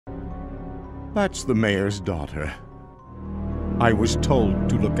That's the mayor's daughter. I was told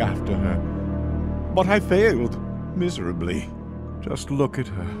to look after her, but I failed miserably. Just look at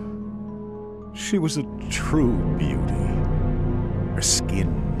her. She was a true beauty. Her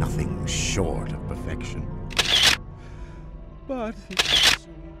skin nothing short of perfection. But it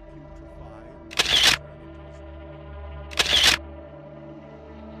soon putrefied.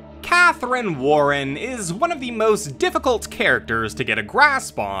 Katherine Warren is one of the most difficult characters to get a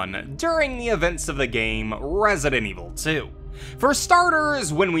grasp on during the events of the game Resident Evil 2. For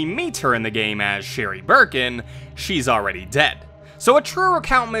starters, when we meet her in the game as Sherry Birkin, she's already dead. So a true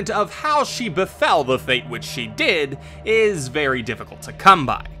recountment of how she befell the fate which she did is very difficult to come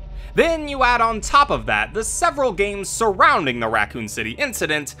by. Then you add on top of that the several games surrounding the Raccoon City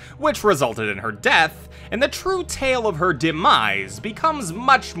incident, which resulted in her death, and the true tale of her demise becomes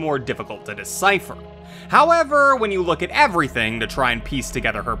much more difficult to decipher. However, when you look at everything to try and piece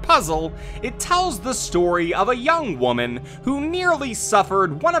together her puzzle, it tells the story of a young woman who nearly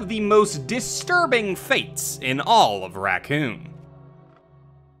suffered one of the most disturbing fates in all of Raccoon.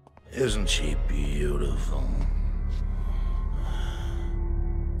 Isn't she beautiful?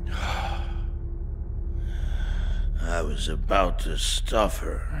 I was about to stuff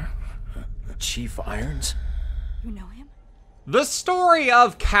her. Chief Irons? You know him? The story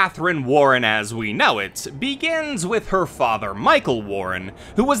of Katherine Warren as we know it begins with her father, Michael Warren,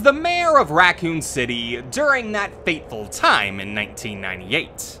 who was the mayor of Raccoon City during that fateful time in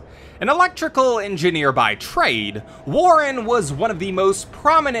 1998. An electrical engineer by trade, Warren was one of the most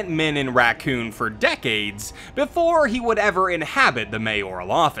prominent men in Raccoon for decades before he would ever inhabit the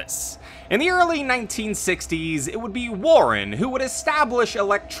mayoral office. In the early 1960s, it would be Warren who would establish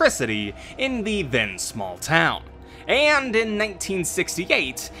electricity in the then small town. And in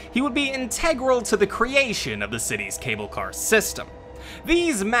 1968, he would be integral to the creation of the city's cable car system.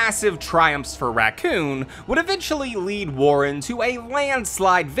 These massive triumphs for Raccoon would eventually lead Warren to a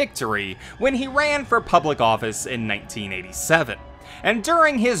landslide victory when he ran for public office in 1987. And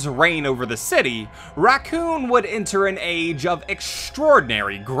during his reign over the city, Raccoon would enter an age of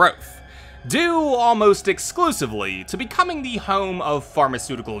extraordinary growth, due almost exclusively to becoming the home of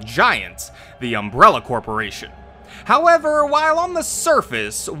pharmaceutical giant, the Umbrella Corporation. However, while on the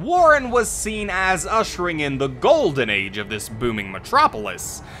surface, Warren was seen as ushering in the golden age of this booming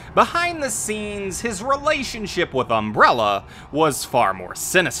metropolis, behind the scenes, his relationship with Umbrella was far more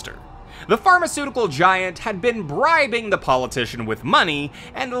sinister. The pharmaceutical giant had been bribing the politician with money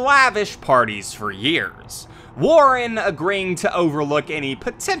and lavish parties for years, Warren agreeing to overlook any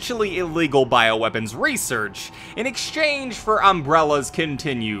potentially illegal bioweapons research in exchange for Umbrella's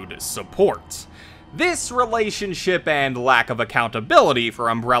continued support. This relationship and lack of accountability for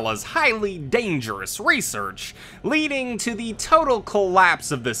Umbrella's highly dangerous research, leading to the total collapse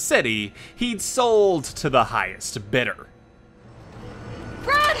of the city he'd sold to the highest bidder.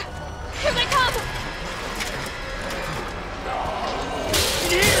 Brad! Here they come!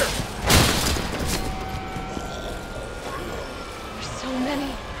 Here! There's so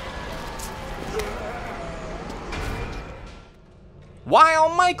many. While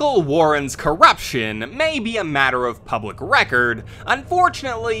Michael Warren's corruption may be a matter of public record,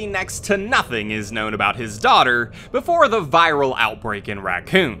 unfortunately next to nothing is known about his daughter before the viral outbreak in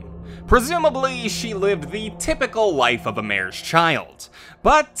Raccoon. Presumably, she lived the typical life of a mayor's child,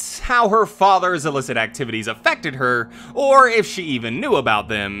 but how her father's illicit activities affected her, or if she even knew about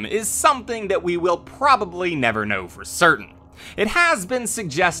them, is something that we will probably never know for certain. It has been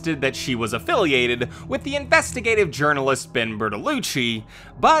suggested that she was affiliated with the investigative journalist Ben Bertolucci,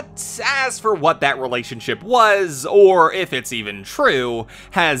 but as for what that relationship was, or if it's even true,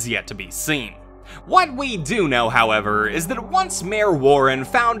 has yet to be seen. What we do know, however, is that once Mayor Warren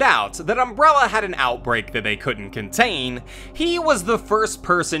found out that Umbrella had an outbreak that they couldn't contain, he was the first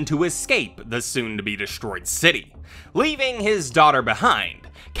person to escape the soon-to-be-destroyed city, leaving his daughter behind,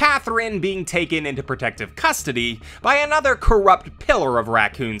 Katherine being taken into protective custody by another corrupt pillar of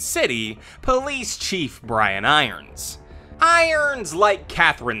Raccoon City, Police Chief Brian Irons. Irons, like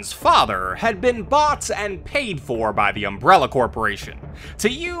Katherine's father, had been bought and paid for by the Umbrella Corporation to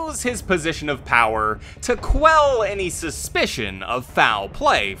use his position of power to quell any suspicion of foul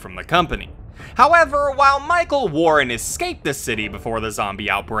play from the company. However, while Michael Warren escaped the city before the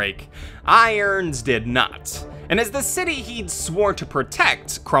zombie outbreak, Irons did not. And as the city he'd sworn to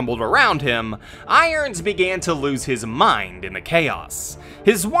protect crumbled around him, Irons began to lose his mind in the chaos,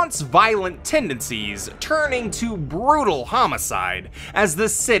 his once violent tendencies turning to brutal homicide as the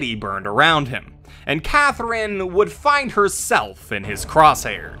city burned around him, and Katherine would find herself in his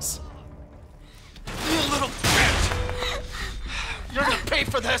crosshairs. You little bitch! You're gonna pay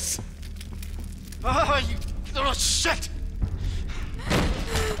for this! Oh, you little shit!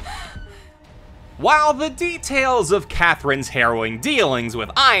 While the details of Katherine's harrowing dealings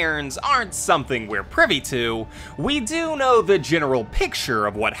with Irons aren't something we're privy to, we do know the general picture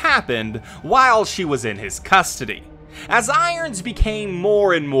of what happened while she was in his custody. As Irons became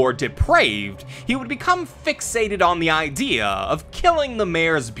more and more depraved, he would become fixated on the idea of killing the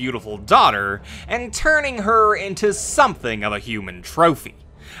mayor's beautiful daughter and turning her into something of a human trophy.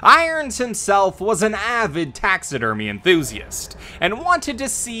 Irons himself was an avid taxidermy enthusiast, and wanted to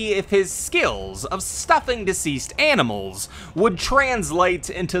see if his skills of stuffing deceased animals would translate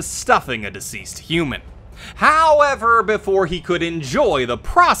into stuffing a deceased human. However, before he could enjoy the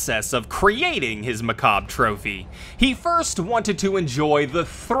process of creating his macabre trophy, he first wanted to enjoy the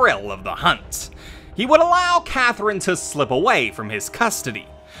thrill of the hunt. He would allow Katherine to slip away from his custody,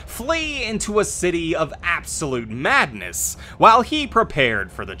 flee into a city of absolute madness while he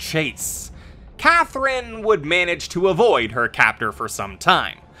prepared for the chase. Katherine would manage to avoid her captor for some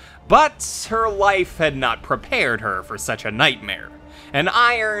time, but her life had not prepared her for such a nightmare, and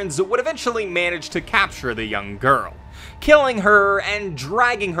Irons would eventually manage to capture the young girl, killing her and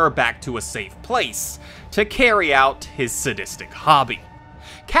dragging her back to a safe place to carry out his sadistic hobby.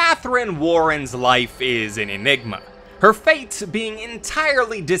 Katherine Warren's life is an enigma, her fate being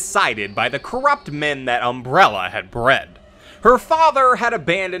entirely decided by the corrupt men that Umbrella had bred. Her father had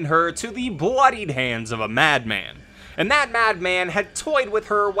abandoned her to the bloodied hands of a madman, and that madman had toyed with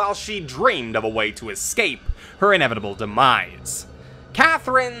her while she dreamed of a way to escape her inevitable demise.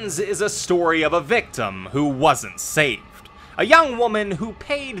 Katherine's is a story of a victim who wasn't saved, a young woman who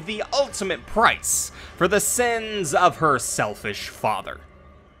paid the ultimate price for the sins of her selfish father.